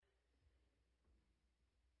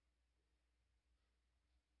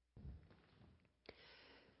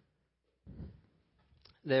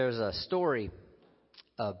There's a story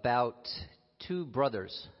about two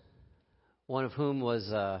brothers, one of whom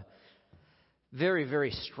was a very,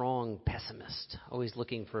 very strong pessimist, always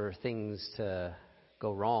looking for things to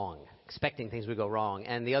go wrong, expecting things would go wrong.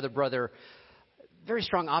 And the other brother, very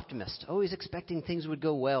strong optimist, always expecting things would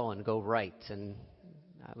go well and go right. And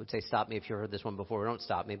I would say stop me if you've heard this one before, or don't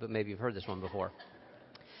stop me, but maybe you've heard this one before.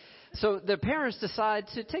 So the parents decide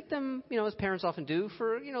to take them, as parents often do,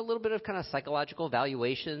 for, a little bit of kind of psychological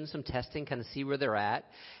evaluation, some testing, kind of see where they're at.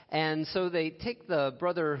 And so they take the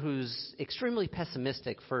brother who's extremely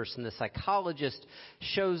pessimistic first, and the psychologist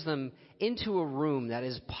shows them into a room that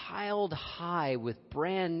is piled high with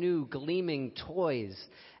brand new gleaming toys.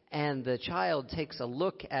 And the child takes a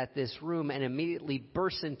look at this room and immediately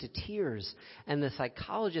bursts into tears. And the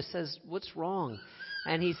psychologist says, "What's wrong?"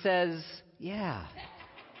 And he says, "Yeah."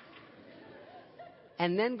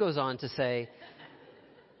 And then goes on to say,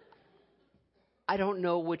 "I don't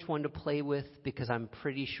know which one to play with because I'm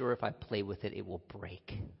pretty sure if I play with it, it will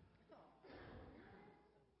break."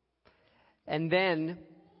 And then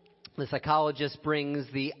the psychologist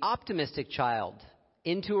brings the optimistic child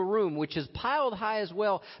into a room which is piled high as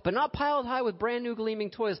well, but not piled high with brand new gleaming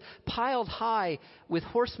toys, piled high with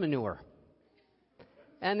horse manure.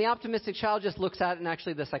 And the optimistic child just looks at it, and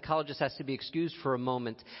actually the psychologist has to be excused for a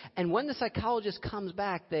moment. And when the psychologist comes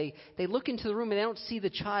back, they look into the room and they don't see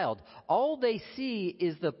the child. All they see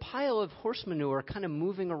is the pile of horse manure kind of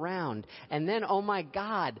moving around. And then, oh my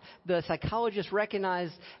God, the psychologist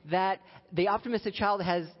recognized that the optimistic child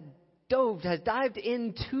has dived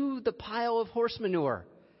into the pile of horse manure.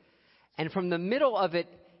 And from the middle of it,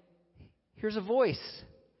 here's a voice.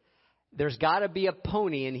 "There's got to be a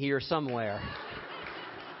pony in here somewhere."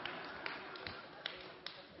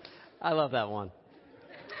 I love that one.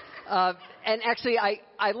 And actually,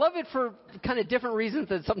 I love it for kind of different reasons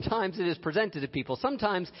than sometimes it is presented to people.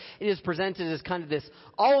 Sometimes it is presented as kind of this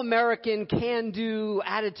all-American, can-do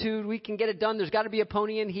attitude. We can get it done. There's got to be a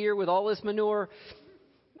pony in here with all this manure.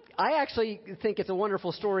 I actually think it's a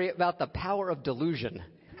wonderful story about the power of delusion.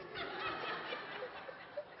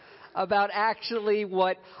 About actually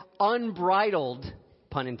what unbridled,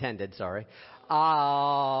 pun intended,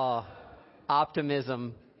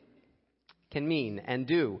 optimism can mean and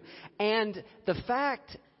do. And the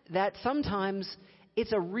fact that sometimes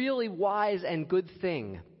it's a really wise and good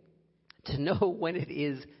thing to know when it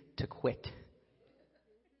is to quit,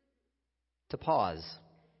 to pause,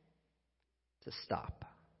 to stop.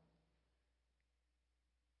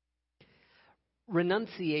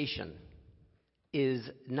 Renunciation is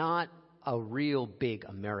not a real big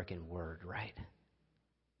American word, right?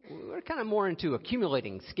 We're kind of more into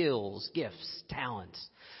accumulating skills, gifts, talents.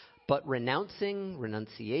 But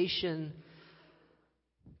renunciation,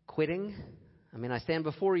 quitting. I stand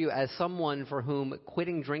before you as someone for whom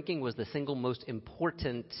quitting drinking was the single most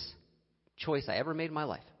important choice I ever made in my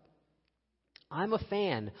life. I'm a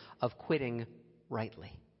fan of quitting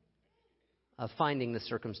rightly, of finding the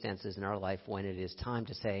circumstances in our life when it is time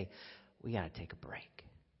to say, we got to take a break.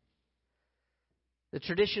 The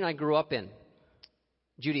tradition I grew up in,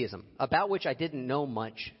 Judaism, about which I didn't know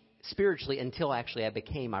much spiritually until actually I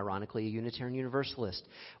became, ironically, a Unitarian Universalist.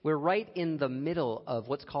 We're right in the middle of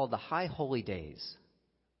what's called the High Holy Days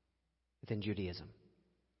within Judaism.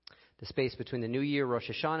 The space between the New Year,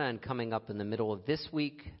 Rosh Hashanah, and coming up in the middle of this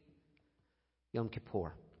week, Yom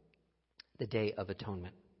Kippur, the Day of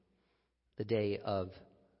Atonement, the day of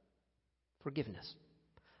forgiveness,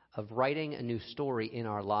 of writing a new story in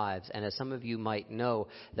our lives. And as some of you might know,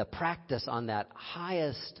 the practice on that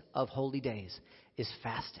highest of holy days is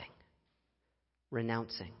fasting,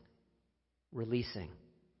 renouncing, releasing,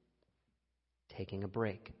 taking a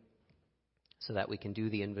break, so that we can do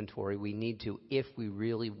the inventory we need to if we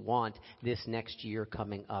really want this next year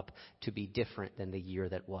coming up to be different than the year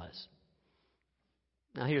that was.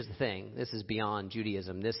 Now here's the thing, this is beyond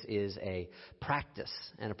Judaism. This is a practice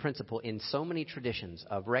and a principle in so many traditions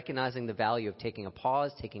of recognizing the value of taking a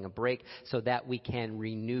pause, taking a break, so that we can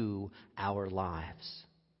renew our lives.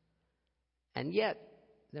 And yet,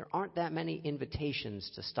 there aren't that many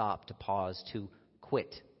invitations to stop, to pause, to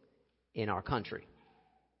quit in our country.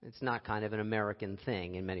 It's not kind of an American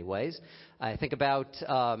thing in many ways. I think about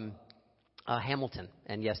Hamilton.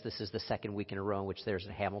 And yes, this is the second week in a row in which there's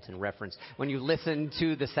a Hamilton reference. When you listen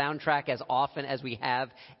to the soundtrack as often as we have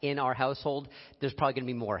in our household, there's probably going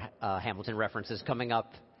to be more Hamilton references coming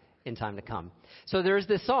up in time to come. So there's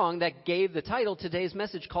this song that gave the title to today's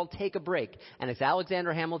message called Take a Break. And it's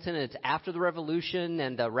Alexander Hamilton, and it's after the Revolution,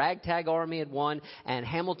 and the ragtag army had won, and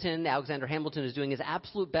Alexander Hamilton is doing his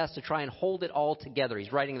absolute best to try and hold it all together.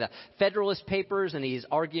 He's writing the Federalist Papers, and he's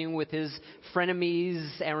arguing with his frenemies,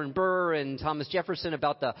 Aaron Burr and Thomas Jefferson,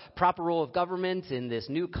 about the proper role of government in this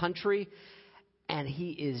new country. And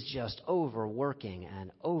he is just overworking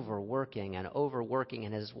and overworking and overworking.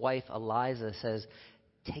 And his wife, Eliza, says,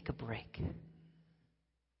 take a break.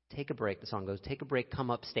 Take a break. The song goes, take a break,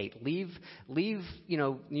 come upstate. Leave,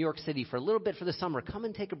 New York City for a little bit for the summer. Come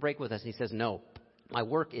and take a break with us. And he says, no, my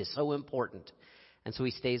work is so important. And so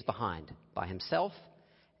he stays behind by himself.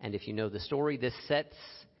 And if you know the story, this sets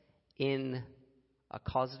in a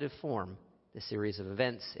causative form the series of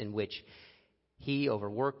events in which he,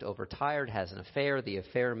 overworked, overtired, has an affair. The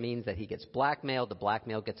affair means that he gets blackmailed. The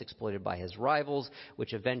blackmail gets exploited by his rivals,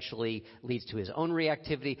 which eventually leads to his own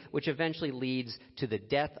reactivity, which eventually leads to the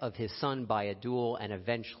death of his son by a duel, and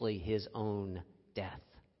eventually his own death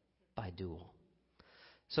by duel.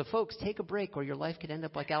 So, folks, take a break, or your life could end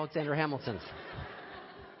up like Alexander Hamilton's.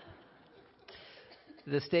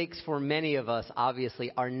 The stakes for many of us,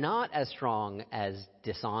 obviously, are not as strong as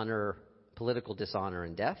dishonor, political dishonor,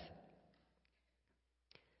 and death.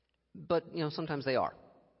 But, sometimes they are.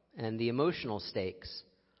 And the emotional stakes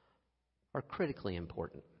are critically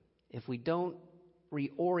important. If we don't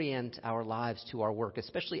reorient our lives to our work,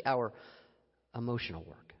 especially our emotional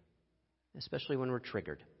work, especially when we're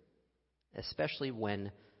triggered, especially when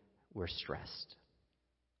we're stressed.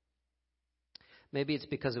 Maybe it's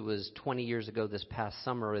because it was 20 years ago this past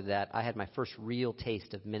summer that I had my first real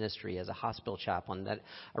taste of ministry as a hospital chaplain, that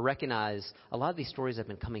I recognize a lot of these stories have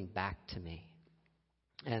been coming back to me.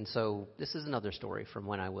 And so this is another story from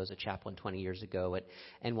when I was a chaplain 20 years ago at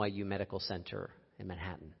NYU Medical Center in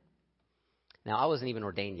Manhattan. Now, I wasn't even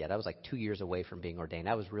ordained yet. I was like 2 years away from being ordained.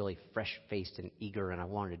 I was really fresh-faced and eager, and I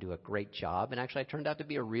wanted to do a great job. And actually, I turned out to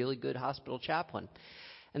be a really good hospital chaplain.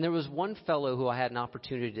 And there was one fellow who I had an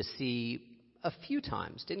opportunity to see a few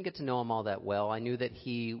times. Didn't get to know him all that well. I knew that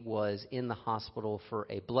he was in the hospital for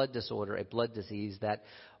a blood disorder, a blood disease that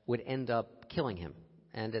would end up killing him.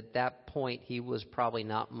 And at that point, he was probably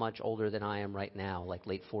not much older than I am right now, like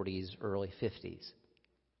late 40s, early 50s.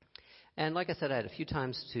 And like I said, I had a few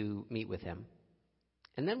times to meet with him.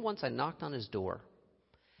 And then once I knocked on his door,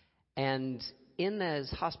 and in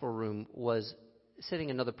his hospital room was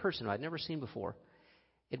sitting another person who I'd never seen before.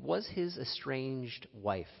 It was his estranged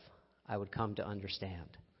wife, I would come to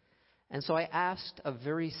understand. And so I asked a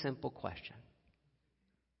very simple question.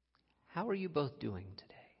 How are you both doing today?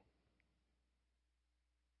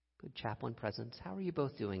 Good chaplain presence. How are you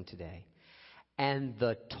both doing today? And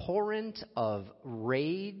the torrent of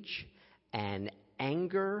rage and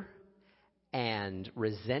anger and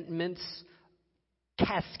resentments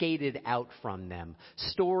cascaded out from them.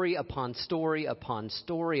 Story upon story upon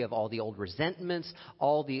story of all the old resentments,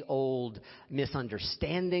 all the old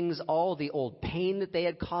misunderstandings, all the old pain that they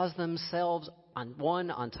had caused themselves, on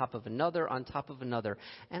one on top of another on top of another.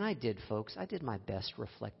 And I did my best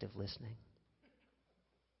reflective listening.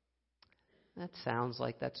 That sounds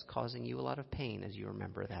like that's causing you a lot of pain as you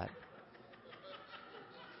remember that.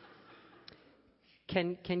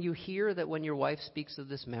 Can you hear that when your wife speaks of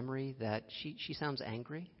this memory that she sounds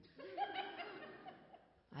angry?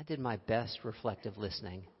 I did my best reflective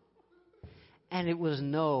listening. And it was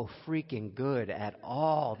no freaking good at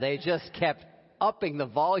all. They just kept upping the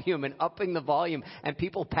volume. And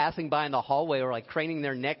people passing by in the hallway were like craning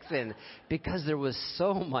their necks in because there was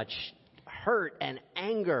so much hurt and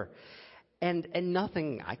anger. And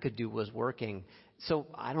nothing I could do was working. So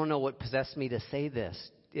I don't know what possessed me to say this.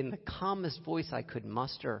 In the calmest voice I could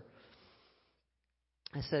muster,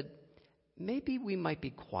 I said, maybe we might be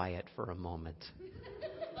quiet for a moment.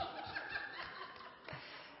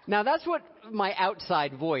 Now, that's what my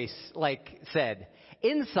outside voice, said.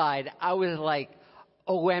 Inside, I was like,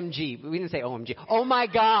 OMG. We didn't say OMG. Oh, my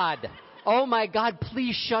God. Oh, my God,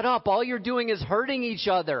 please shut up. All you're doing is hurting each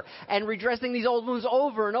other and redressing these old wounds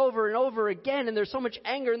over and over and over again. And there's so much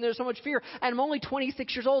anger and there's so much fear. And I'm only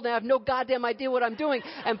 26 years old and I have no goddamn idea what I'm doing.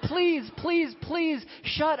 And please, please, please,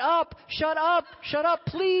 shut up,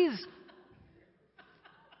 please.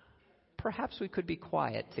 Perhaps we could be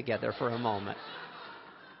quiet together for a moment.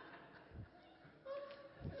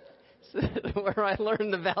 Where I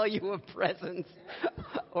learned the value of presence,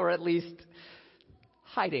 or at least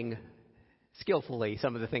hiding skillfully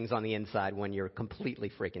some of the things on the inside when you're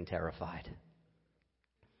completely freaking terrified.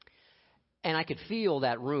 And I could feel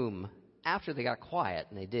that room, after they got quiet,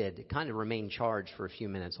 and they did, it kind of remained charged for a few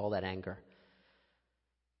minutes, all that anger.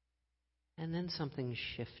 And then something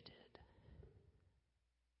shifted.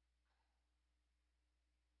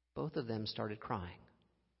 Both of them started crying.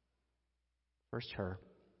 First her,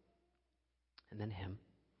 and then him.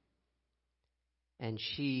 And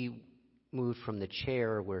she moved from the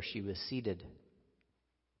chair where she was seated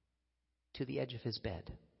to the edge of his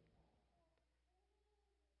bed.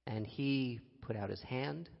 And he put out his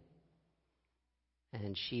hand,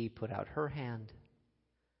 and she put out her hand,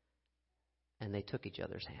 and they took each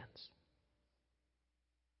other's hands.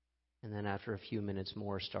 And then after a few minutes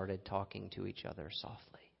more, started talking to each other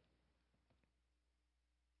softly.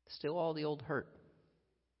 Still all the old hurt,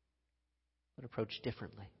 but approached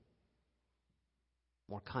differently,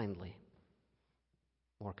 more kindly,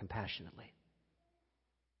 more compassionately,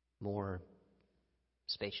 more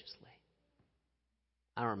spaciously.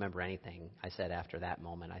 I don't remember anything I said after that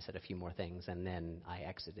moment. I said a few more things, and then I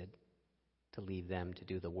exited to leave them to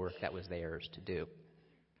do the work that was theirs to do.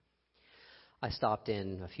 I stopped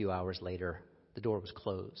in a few hours later. The door was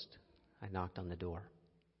closed. I knocked on the door.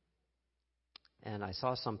 And I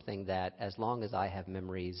saw something that, as long as I have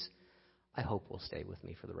memories, I hope will stay with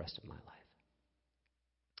me for the rest of my life.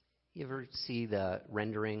 You ever see the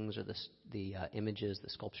renderings or the images, the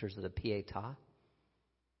sculptures of the Pietà?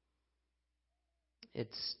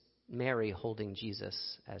 It's Mary holding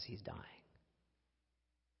Jesus as he's dying.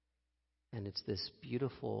 And it's this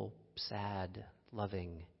beautiful, sad,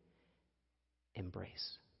 loving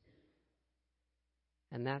embrace.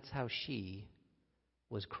 And that's how she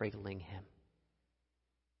was cradling him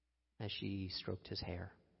as she stroked his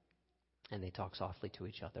hair. And they talked softly to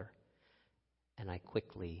each other. And I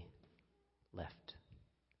quickly left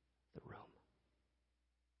the room.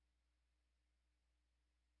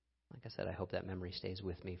 Like I said, I hope that memory stays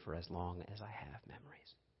with me for as long as I have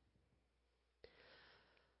memories.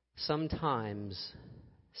 Sometimes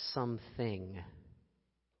something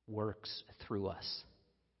works through us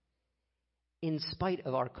in spite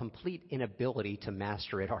of our complete inability to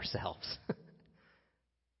master it ourselves.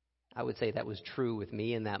 I would say that was true with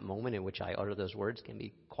me in that moment in which I uttered those words. Can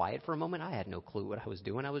be quiet for a moment. I had no clue what I was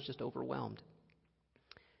doing. I was just overwhelmed.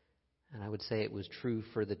 And I would say it was true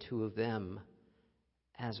for the two of them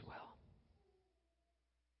as well.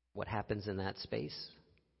 What happens in that space?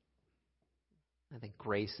 I think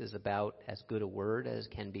grace is about as good a word as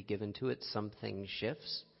can be given to it. Something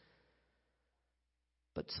shifts.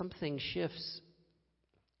 But something shifts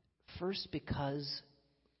first because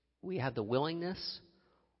we have the willingness,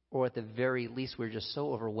 or at the very least we're just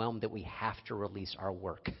so overwhelmed that we have to release our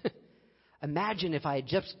work. Imagine if I had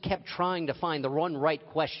just kept trying to find the one right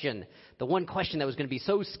question, the one question that was going to be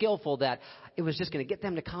so skillful that it was just going to get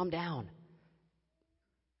them to calm down.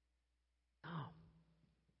 No.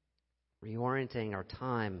 Reorienting our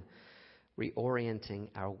time, reorienting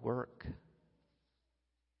our work.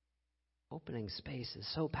 Opening space is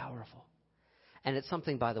so powerful. And it's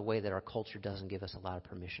something, by the way, that our culture doesn't give us a lot of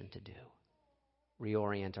permission to do.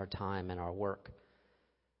 Reorient our time and our work.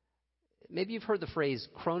 Maybe you've heard the phrase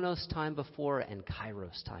chronos time before and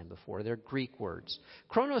kairos time before. They're Greek words.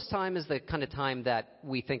 Chronos time is the kind of time that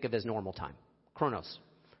we think of as normal time. Chronos,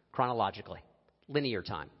 chronologically, linear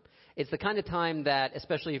time. It's the kind of time that,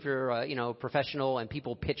 especially if you're a professional and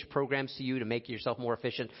people pitch programs to you to make yourself more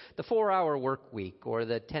efficient, the 4-hour work week or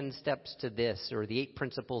the 10 steps to this or the 8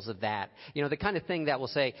 principles of that, the kind of thing that will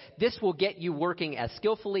say, this will get you working as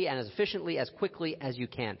skillfully and as efficiently, as quickly as you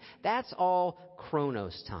can. That's all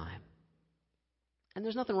chronos time. And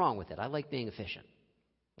there's nothing wrong with it. I like being efficient.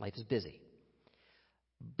 Life is busy.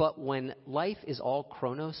 But when life is all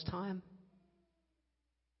chronos time,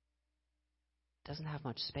 it doesn't have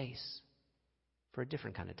much space for a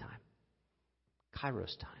different kind of time.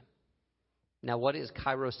 Kairos time. Now, what is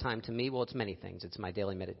Kairos time to me? Well, it's many things. It's my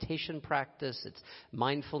daily meditation practice. It's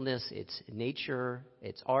mindfulness. It's nature.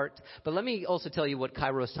 It's art. But let me also tell you what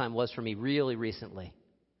Kairos time was for me really recently.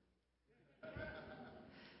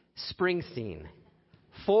 Springsteen.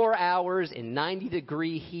 4 hours in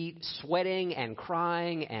 90-degree heat, sweating and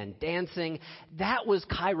crying and dancing. That was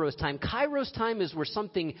Kairos time. Kairos time is where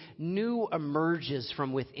something new emerges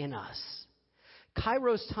from within us.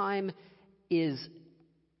 Kairos time is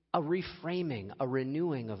a reframing, a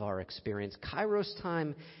renewing of our experience. Kairos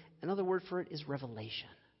time, another word for it is revelation.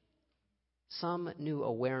 Some new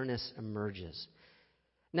awareness emerges.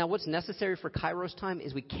 Now, what's necessary for Kairos time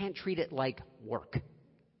is we can't treat it like work.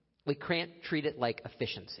 We can't treat it like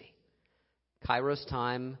efficiency. Kairos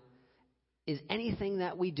time is anything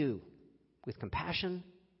that we do with compassion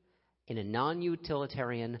in a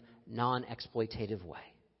non-utilitarian, non-exploitative way.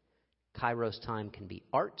 Kairos time can be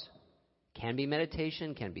art, can be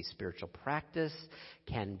meditation, can be spiritual practice,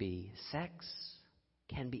 can be sex,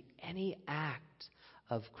 can be any act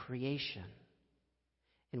of creation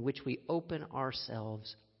in which we open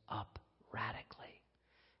ourselves up radically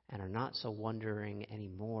and are not so wondering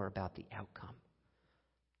anymore about the outcome,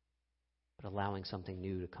 but allowing something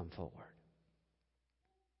new to come forward.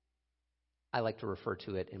 I like to refer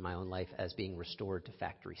to it in my own life as being restored to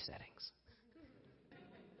factory settings.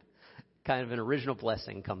 Kind of an original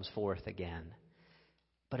blessing comes forth again.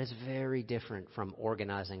 But it's very different from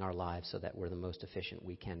organizing our lives so that we're the most efficient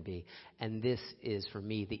we can be. And this is, for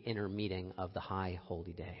me, the inner meeting of the high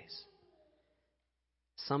holy days.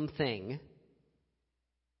 Something,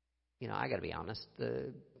 I got to be honest,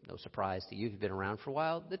 no surprise to you if you've been around for a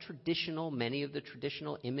while, many of the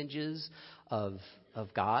traditional images of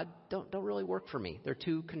God don't really work for me. They're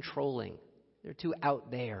too controlling. They're too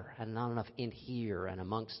out there and not enough in here and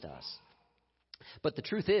amongst us. But the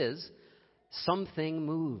truth is, something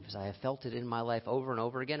moves. I have felt it in my life over and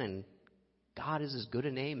over again, and God is as good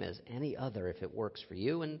a name as any other if it works for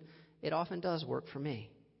you, and it often does work for me.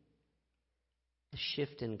 The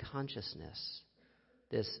shift in consciousness,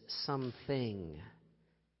 this something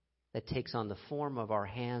that takes on the form of our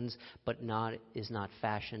hands, but is not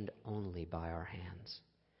fashioned only by our hands.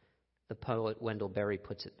 The poet Wendell Berry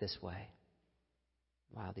puts it this way.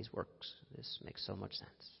 Wow, this makes so much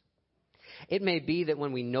sense. It may be that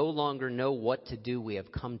when we no longer know what to do, we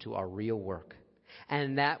have come to our real work.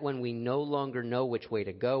 And that when we no longer know which way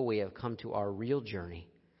to go, we have come to our real journey.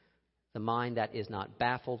 The mind that is not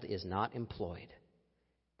baffled is not employed.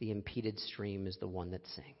 The impeded stream is the one that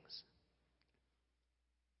sings.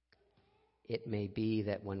 It may be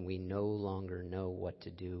that when we no longer know what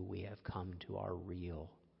to do, we have come to our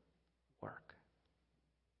real work.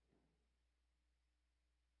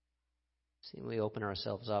 See, we open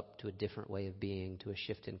ourselves up to a different way of being, to a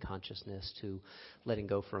shift in consciousness, to letting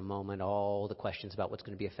go for a moment all the questions about what's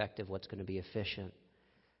going to be effective, what's going to be efficient.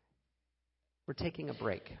 We're taking a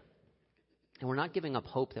break. And we're not giving up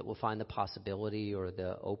hope that we'll find the possibility or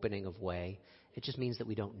the opening of way. It just means that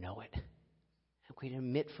we don't know it. And we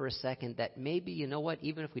admit for a second that maybe,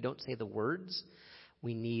 even if we don't say the words,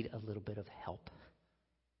 we need a little bit of help.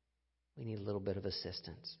 We need a little bit of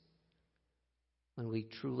assistance. When we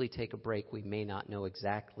truly take a break, we may not know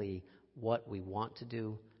exactly what we want to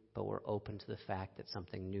do, but we're open to the fact that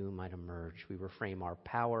something new might emerge. We reframe our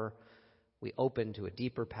power. We open to a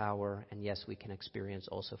deeper power. And yes, we can experience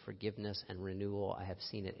also forgiveness and renewal. I have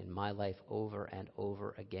seen it in my life over and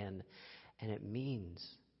over again. And it means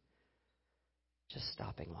just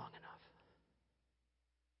stopping long enough.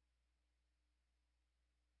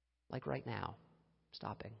 Like right now,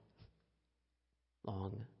 stopping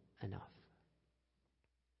long enough.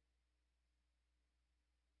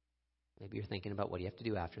 Maybe you're thinking about what do you have to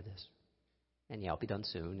do after this. And I'll be done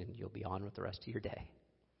soon, and you'll be on with the rest of your day.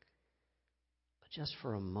 But just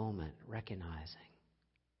for a moment, recognizing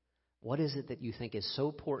what is it that you think is so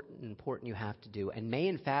important you have to do, and may,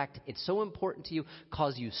 in fact, it's so important to you,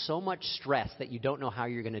 cause you so much stress that you don't know how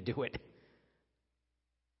you're going to do it.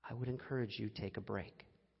 I would encourage you to take a break.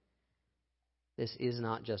 This is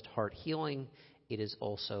not just heart healing, it is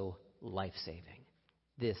also life-saving.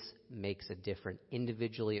 This makes a difference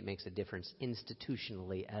individually. It makes a difference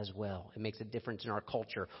institutionally as well. It makes a difference in our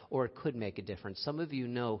culture, or it could make a difference. Some of you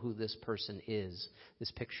know who this person is.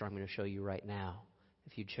 This picture I'm going to show you right now.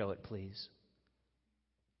 If you'd show it, please.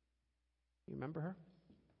 You remember her?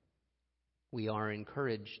 We are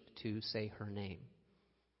encouraged to say her name.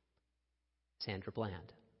 Sandra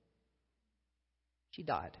Bland. She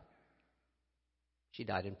died. She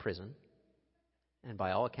died in prison. And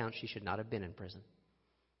by all accounts, she should not have been in prison.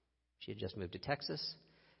 She had just moved to Texas,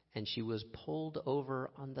 and she was pulled over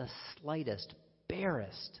on the slightest,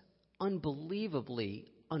 barest, unbelievably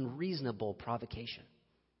unreasonable provocation.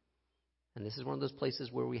 And this is one of those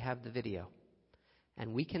places where we have the video.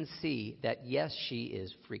 And we can see that, yes, she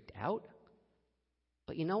is freaked out.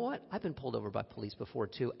 But you know what? I've been pulled over by police before,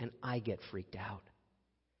 too, and I get freaked out.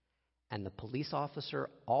 And the police officer,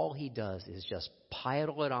 all he does is just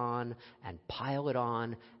pile it on and pile it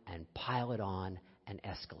on and pile it on and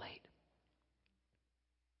escalate.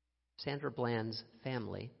 Sandra Bland's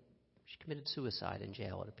family, she committed suicide in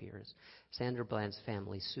jail, it appears. Sandra Bland's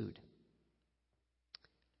family sued.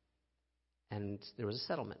 And there was a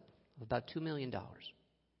settlement of about $2 million.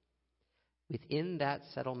 Within that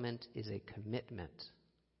settlement is a commitment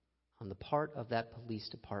on the part of that police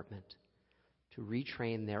department to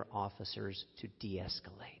retrain their officers to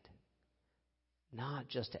de-escalate. Not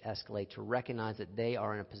just to escalate, to recognize that they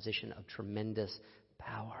are in a position of tremendous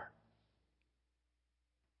power.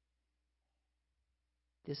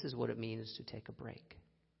 This is what it means to take a break.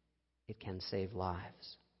 It can save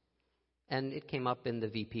lives. And it came up in the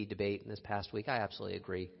VP debate in this past week. I absolutely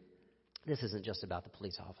agree. This isn't just about the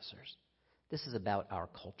police officers. This is about our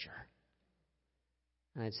culture.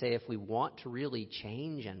 And I'd say if we want to really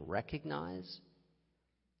change and recognize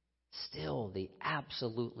still the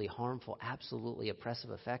absolutely harmful, absolutely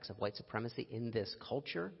oppressive effects of white supremacy in this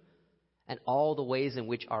culture, and all the ways in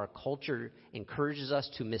which our culture encourages us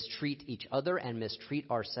to mistreat each other and mistreat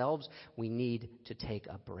ourselves, we need to take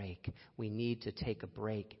a break. We need to take a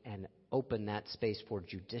break and open that space for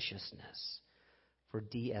judiciousness, for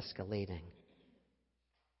de-escalating.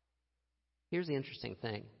 Here's the interesting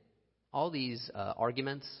thing. All these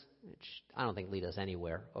arguments, which I don't think lead us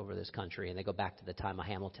anywhere over this country, and they go back to the time of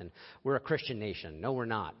Hamilton. We're a Christian nation. No, we're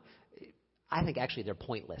not. I think actually they're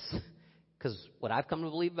pointless. Because what I've come to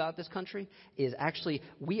believe about this country is actually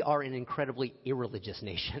we are an incredibly irreligious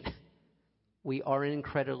nation. We are an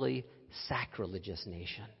incredibly sacrilegious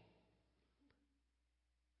nation.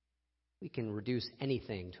 We can reduce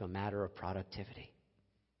anything to a matter of productivity,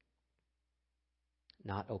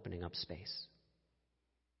 not opening up space.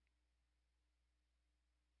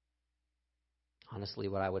 Honestly,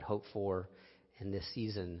 what I would hope for in this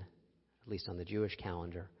season, at least on the Jewish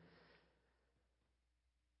calendar,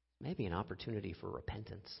 maybe an opportunity for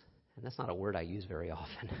repentance. And that's not a word I use very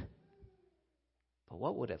often. But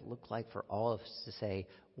what would it look like for all of us to say,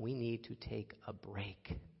 we need to take a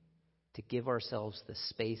break, to give ourselves the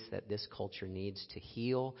space that this culture needs to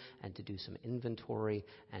heal and to do some inventory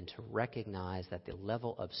and to recognize that the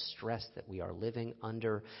level of stress that we are living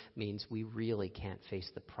under means we really can't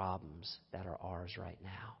face the problems that are ours right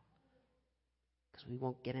now. Because we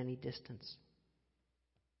won't get any distance.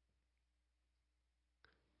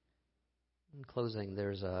 In closing,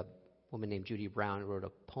 there's a woman named Judy Brown who wrote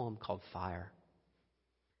a poem called Fire.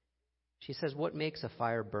 She says, what makes a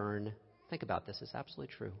fire burn? Think about this, it's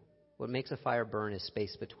absolutely true. What makes a fire burn is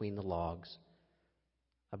space between the logs,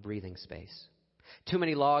 a breathing space. Too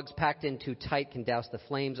many logs packed in too tight can douse the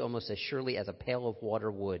flames almost as surely as a pail of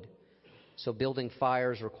water would. So building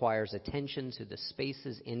fires requires attention to the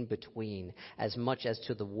spaces in between as much as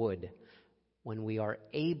to the wood. When we are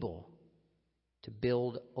able to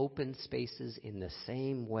build open spaces in the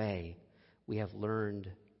same way, we have learned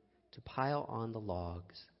to pile on the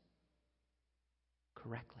logs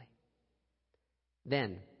correctly.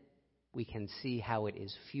 Then we can see how it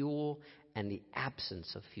is fuel and the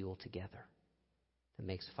absence of fuel together that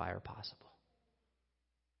makes fire possible.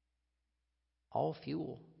 All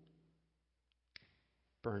fuel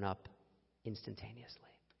burn up instantaneously,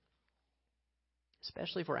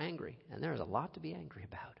 especially if we're angry, and there's a lot to be angry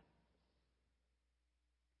about.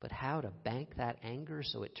 But how to bank that anger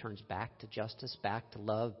so it turns back to justice, back to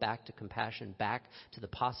love, back to compassion, back to the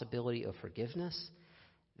possibility of forgiveness,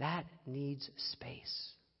 that needs space.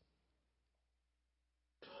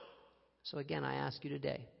 So again, I ask you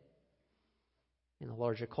today, in the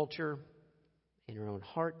larger culture, in your own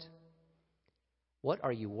heart, what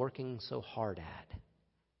are you working so hard at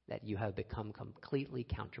that you have become completely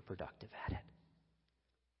counterproductive at it?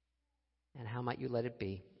 And how might you let it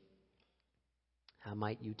be? How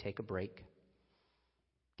might you take a break,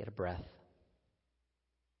 get a breath?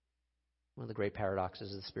 One of the great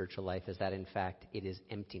paradoxes of the spiritual life is that, in fact, it is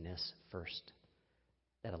emptiness first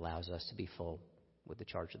that allows us to be full with the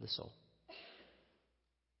charge of the soul.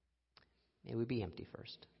 May we be empty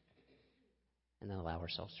first, and then allow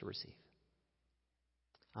ourselves to receive.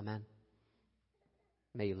 Amen.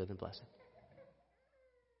 May you live in blessing.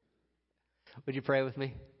 Would you pray with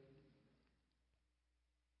me?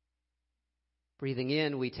 Breathing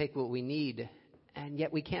in, we take what we need, and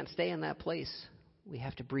yet we can't stay in that place. We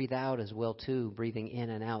have to breathe out as well, too, breathing in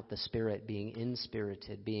and out, the Spirit, being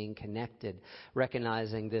inspirited, being connected,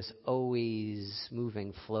 recognizing this always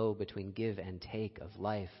moving flow between give and take of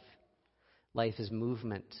life. Life is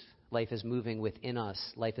movement. Life is moving within us.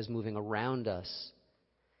 Life is moving around us.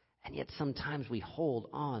 And yet sometimes we hold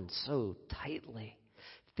on so tightly,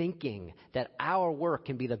 thinking that our work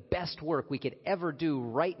can be the best work we could ever do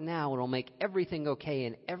right now and it'll make everything okay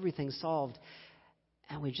and everything solved.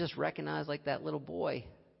 And we just recognize, like that little boy,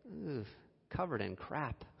 covered in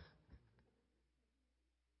crap.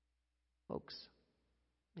 Folks,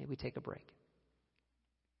 may we take a break.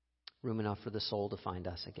 Room enough for the soul to find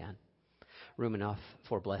us again. Room enough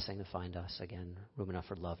for blessing to find us again. Room enough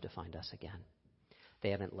for love to find us again. They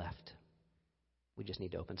haven't left. We just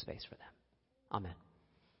need to open space for them. Amen.